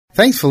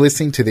Thanks for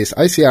listening to this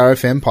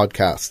OCRFM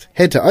podcast.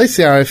 Head to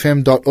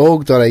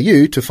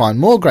ocrfm.org.au to find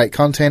more great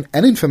content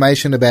and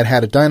information about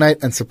how to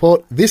donate and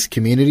support this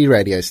community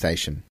radio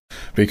station.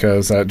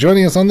 Because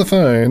joining us on the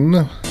phone...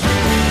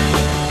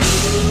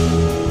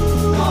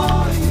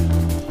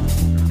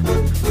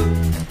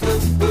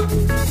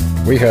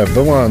 we have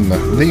the one,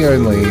 the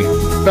only,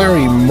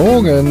 Barry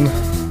Morgan.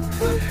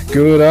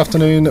 Good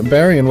afternoon,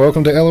 Barry, and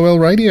welcome to LOL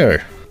Radio.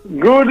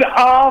 Good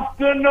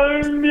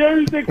afternoon,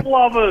 music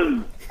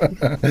lovers.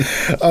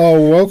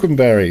 Oh, welcome,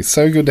 Barry.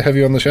 So good to have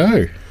you on the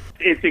show.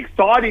 It's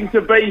exciting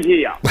to be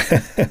here.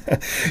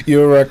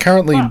 You're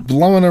currently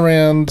blowing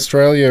around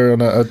Australia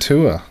on a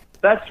tour.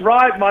 That's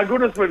right. My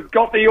goodness, we've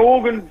got the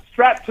organ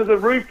strapped to the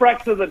roof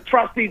racks of the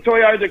trusty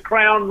Toyota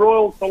Crown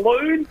Royal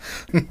Saloon.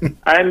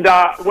 And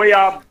we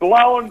are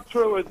blowing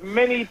through as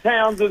many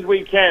towns as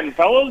we can,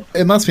 fellas.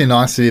 It must be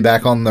nice to be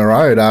back on the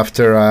road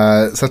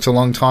after such a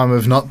long time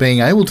of not being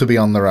able to be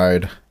on the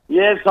road.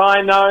 Yes,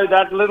 I know,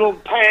 that little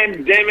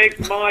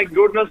pandemic, my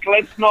goodness,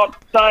 let's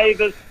not say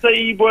the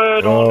C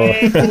word on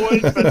air,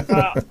 boys,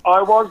 but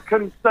I was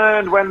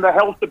concerned when the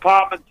health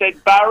department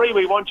said, Barry,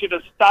 we want you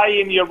to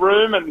stay in your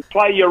room and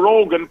play your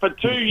organ for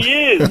 2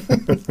 years.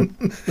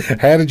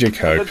 How did you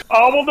cope?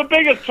 Oh, well, the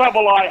biggest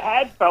trouble I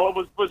had, fella,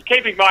 was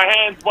keeping my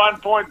hands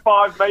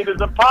 1.5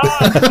 metres apart.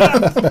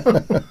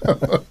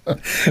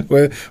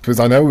 Well, because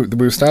I know we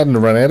were starting to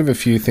run out of a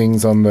few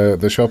things on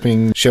the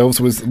shopping shelves.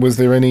 Was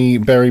there any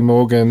Barry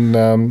Morgan...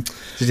 Did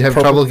you have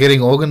trouble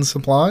getting organ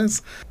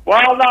supplies?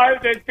 Well, no,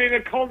 there's been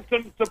a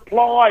constant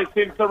supply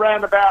since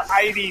around about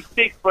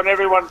 86 when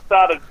everyone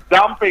started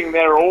dumping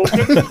their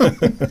organs,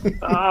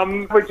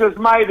 which has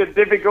made it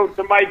difficult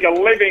to make a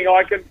living,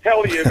 I can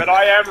tell you. But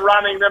I am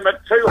running them at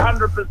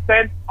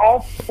 200%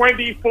 off,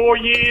 24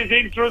 years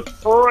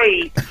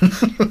interest-free.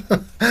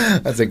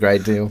 That's a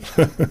great deal.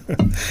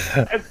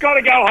 It's got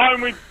to go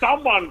home with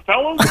someone,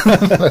 fellas.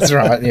 That's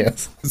right,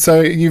 yes.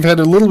 So you've had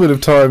a little bit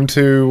of time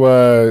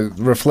to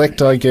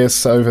reflect, I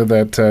guess, over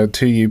that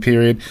 2-year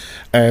period,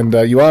 and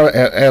you are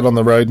out on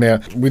the road now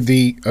with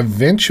the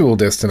eventual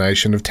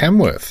destination of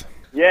Tamworth.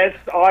 Yes,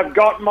 I've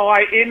got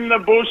my In the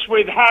Bush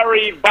with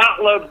Harry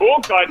Butler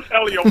book, I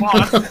tell you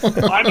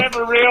what. I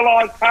never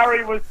realised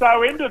Harry was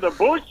so into the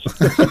bush.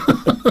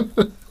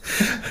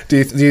 Do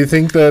you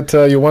think that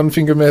your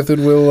one-finger method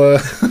will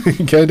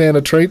go down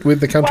a treat with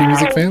the country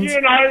music fans?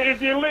 You know,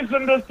 if you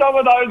listen to some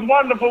of those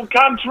wonderful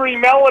country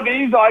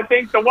melodies, I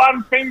think the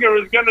one finger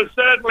is going to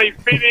certainly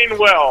fit in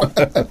well.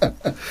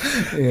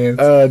 Yes.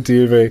 Oh,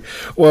 dear me.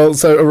 Well,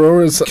 so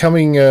Aurora's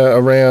coming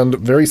around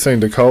very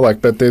soon to Colac,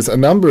 but there's a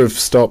number of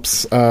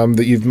stops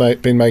that you've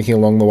been making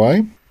along the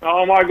way.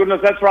 Oh, my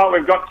goodness, that's right.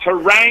 We've got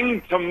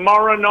Terang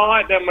tomorrow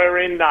night, then we're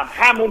in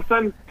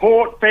Hamilton,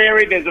 Port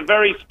Fairy. There's a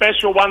very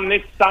special one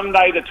this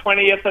Sunday, the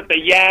 20th, at the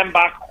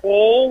Yambuck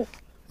Hall.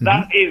 Mm-hmm.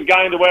 That is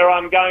going to where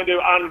I'm going to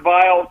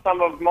unveil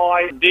some of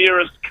my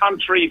dearest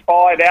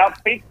countrified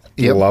outfits.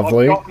 Yep.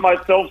 Lovely. I've got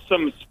myself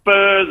some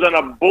spurs and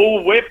a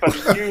bullwhip,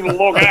 and you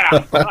look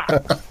out.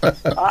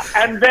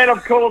 And then,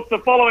 of course, the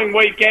following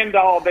weekend,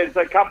 there's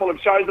a couple of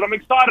shows that I'm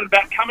excited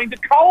about coming to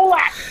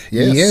Colac.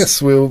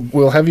 Yes,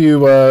 we'll have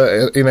you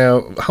in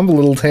our humble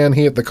little town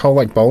here at the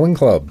Colac Bowling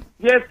Club.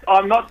 Yes,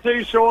 I'm not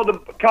too sure the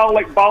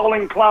Colac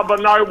Bowling Club will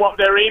know what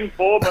they're in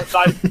for, but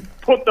they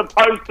put the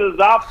posters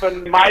up,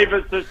 and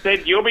Mavis has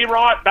said, "You'll be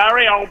right,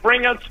 Barry, I'll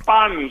bring a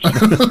sponge."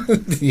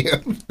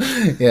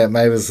 Yeah,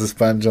 Mavis the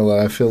sponge, although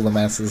I feel the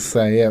masses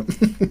say, yeah.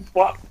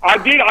 Well, I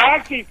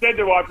actually said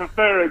to her I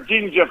prefer a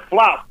ginger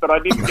fluff, but I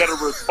didn't get a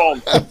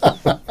response.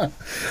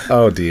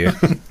 Oh, dear.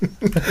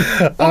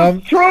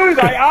 It's true,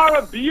 they are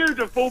a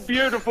beautiful,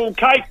 beautiful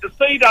cake. The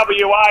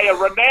CWA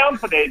are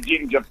renowned for their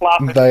ginger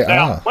fluff. They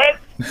are.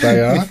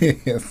 They are?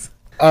 Yes.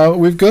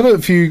 We've got a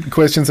few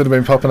questions that have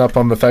been popping up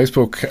on the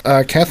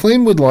Facebook.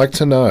 Kathleen would like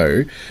to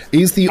know,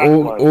 is the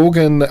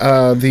organ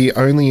the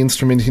only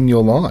instrument in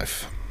your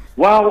life?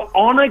 Well,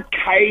 on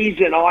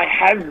occasion, I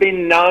have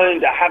been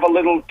known to have a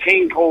little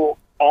tinkle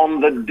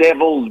on the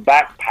devil's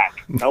backpack,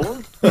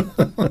 fellas.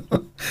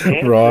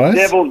 Yeah, right. The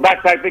devil's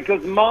backpack,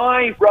 because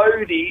my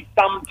roadie,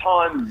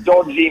 sometimes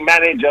dodgy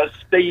manager,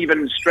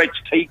 Stephen Stretch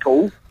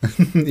Teakle,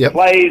 Yep.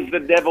 plays the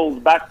devil's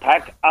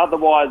backpack,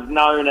 otherwise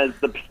known as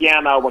the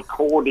piano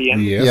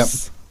accordion.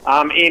 Yes.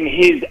 In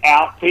his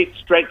outfit,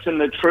 Stretch and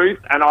the Truth,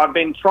 and I've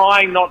been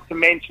trying not to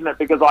mention it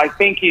because I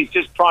think he's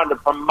just trying to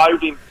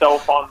promote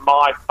himself on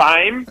my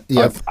fame.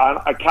 Yep.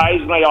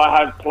 Occasionally I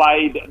have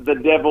played the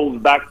Devil's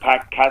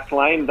Backpack,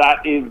 Kathleen.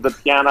 That is the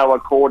piano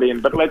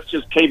accordion, but let's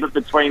just keep it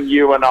between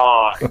you and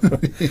I.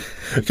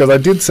 Because I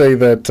did see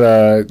that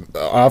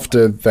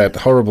after that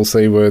horrible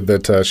C word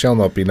that shall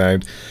not be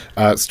named,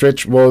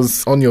 Stretch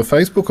was on your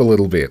Facebook a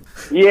little bit.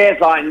 Yes,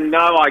 I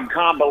know. I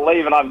can't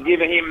believe it. I've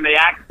given him the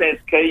access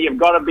key. You've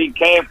got to be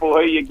careful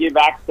who you give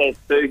access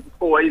to,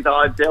 boys,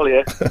 I tell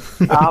you.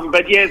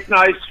 But yes,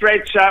 no,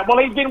 Stretch, well,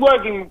 he's been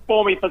working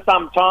for me for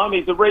some time.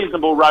 He's a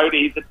reasonable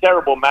roadie. He's a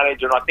terrible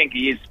manager, and I think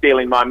he is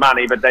stealing my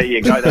money, but there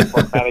you go. That's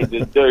what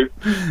managers do.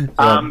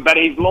 But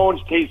he's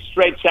launched his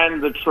Stretch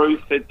and the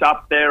Truth. It's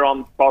up there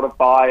on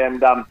Spotify,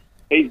 and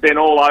he's been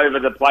all over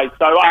the place.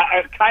 So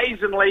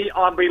occasionally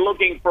I'll be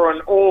looking for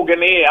an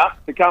organeer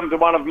to come to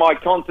one of my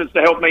concerts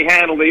to help me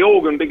handle the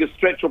organ, because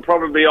Stretch will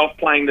probably be off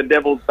playing the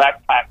Devil's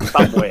Backpack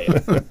somewhere.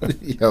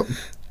 Yep.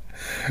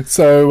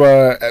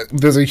 So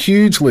there's a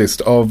huge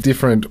list of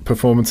different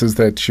performances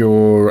that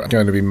you're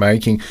going to be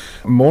making.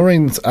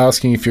 Maureen's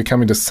asking if you're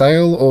coming to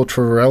Sale or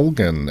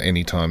Traralgon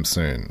anytime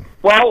soon.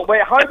 Well,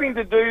 we're hoping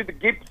to do the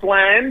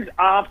Gippsland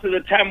after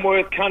the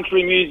Tamworth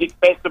Country Music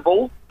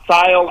Festival.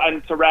 Sale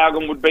and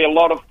Traralgon would be a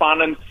lot of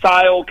fun, and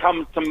Sale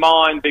comes to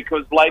mind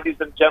because, ladies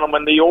and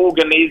gentlemen, the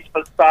organ is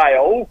for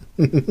sale,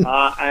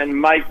 and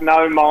make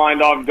no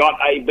mind, I've got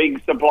a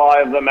big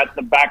supply of them at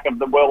the back of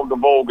the World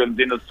of Organs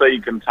in a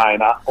sea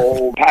container,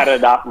 all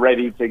padded up,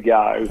 ready to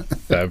go.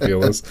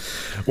 Fabulous.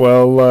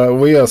 Well,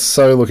 we are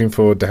so looking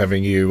forward to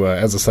having you,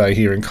 as I say,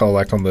 here in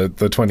Colac on the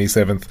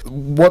 27th.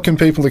 What can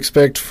people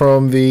expect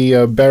from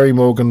the Barry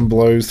Morgan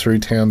Blows Through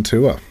Town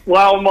tour?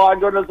 Well, my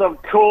goodness,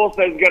 of course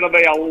there's going to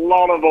be a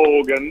lot of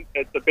organ.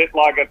 It's a bit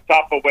like a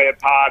Tupperware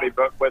party,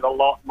 but with a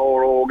lot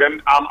more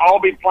organ. I'll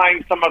be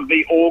playing some of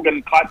the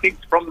organ classics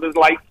from the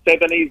late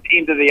 70s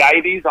into the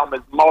 80s. I'm as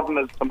modern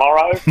as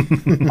tomorrow.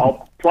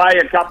 I'll play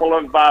a couple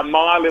of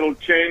my little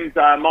tunes.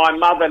 My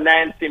mother,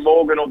 Nancy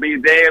Morgan, will be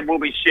there. We'll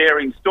be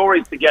sharing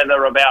stories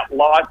together about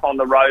life on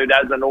the road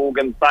as an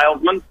organ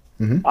salesman.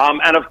 Mm-hmm.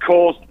 And of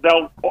course,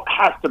 there'll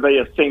have to be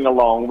a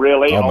sing-along,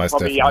 really. I'll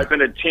probably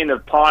open a tin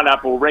of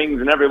pineapple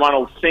rings and everyone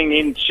will sing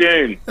in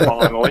tune,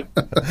 finally.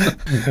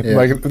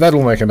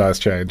 That'll make a nice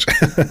change.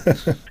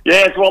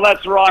 Yes, well,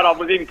 that's right. I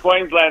was in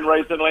Queensland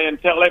recently, and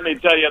let me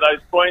tell you,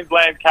 those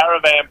Queensland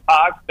caravan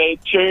parks, their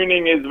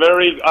tuning is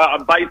very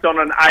based on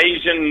an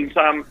Asian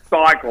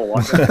cycle.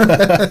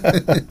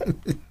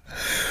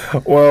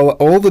 Well,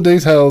 all the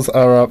details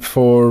are up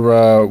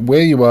for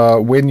where you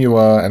are, when you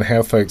are, and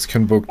how folks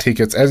can book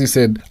tickets. As you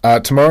said,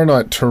 tomorrow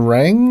night,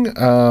 Terang,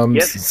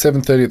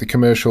 7:30 at the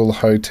Commercial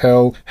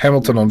Hotel,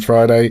 Hamilton on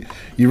Friday.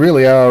 You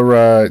really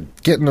are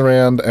getting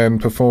around and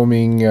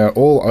performing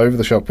all over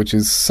the shop, which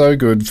is so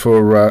good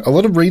for a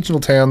lot of regional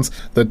towns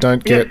that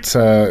don't get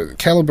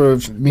calibre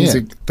of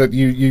music that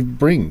you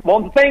bring.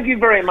 Well, thank you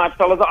very much,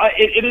 fellas.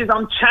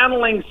 I'm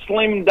channeling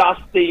Slim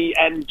Dusty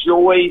and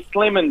Joy,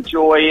 Slim and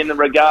Joy, in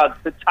regards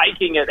to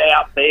taking it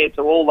out there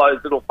to all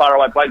those little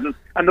faraway places.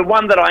 And the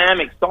one that I am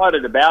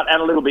excited about,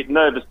 and a little bit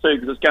nervous too,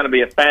 because it's going to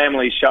be a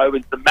family show,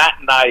 is the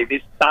matinee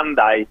this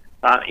Sunday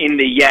in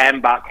the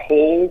Yambuck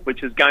Hall,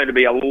 which is going to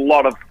be a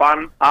lot of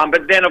fun.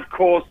 But then, of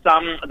course,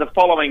 the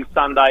following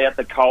Sunday at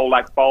the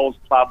Colac Bowls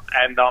Club,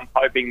 and I'm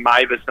hoping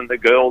Mavis and the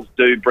girls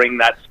do bring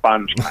that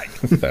sponge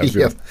cake.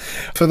 Yep.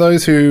 For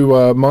those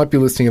who might be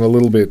listening in a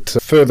little bit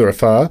further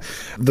afar,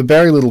 the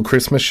Barry Little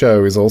Christmas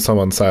Show is also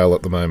on sale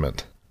at the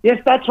moment. Yes,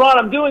 that's right.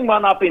 I'm doing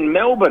one up in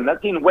Melbourne.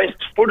 That's in West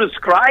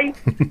Footscray.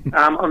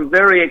 I'm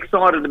very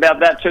excited about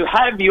that too.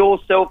 Have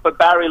yourself a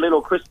Barry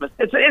Little Christmas.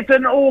 It's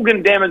an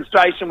organ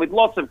demonstration with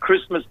lots of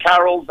Christmas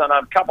carols and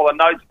a couple of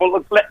notes. Well,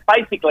 look,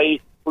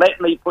 basically, let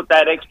me put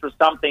that extra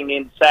something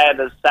in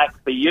Santa's sack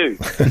for you.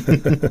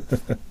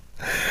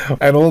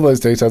 And all those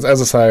details,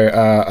 as I say,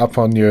 are up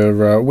on your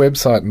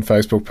website and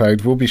Facebook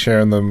page. We'll be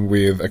sharing them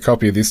with a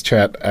copy of this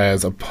chat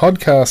as a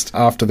podcast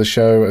after the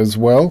show as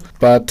well.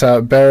 But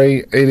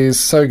Barry, it is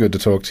so good to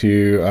talk to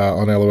you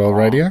on LOL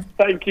Radio.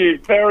 Thank you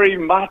very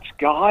much,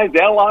 guys.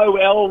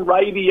 LOL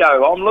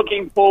Radio. I'm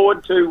looking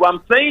forward to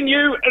seeing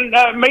you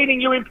and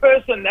meeting you in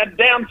person at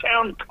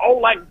downtown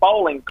Colac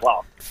Bowling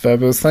Club.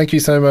 Fabulous. Thank you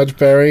so much,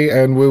 Barry,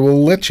 and we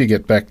will let you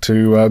get back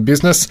to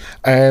business,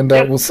 and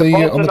we'll see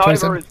you on the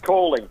 27th. Is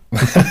calling.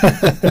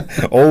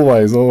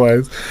 Always,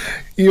 always.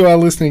 You are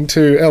listening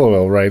to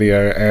LOL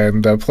Radio,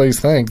 and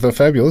please thank the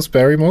fabulous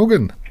Barry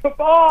Morgan.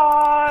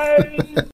 Goodbye!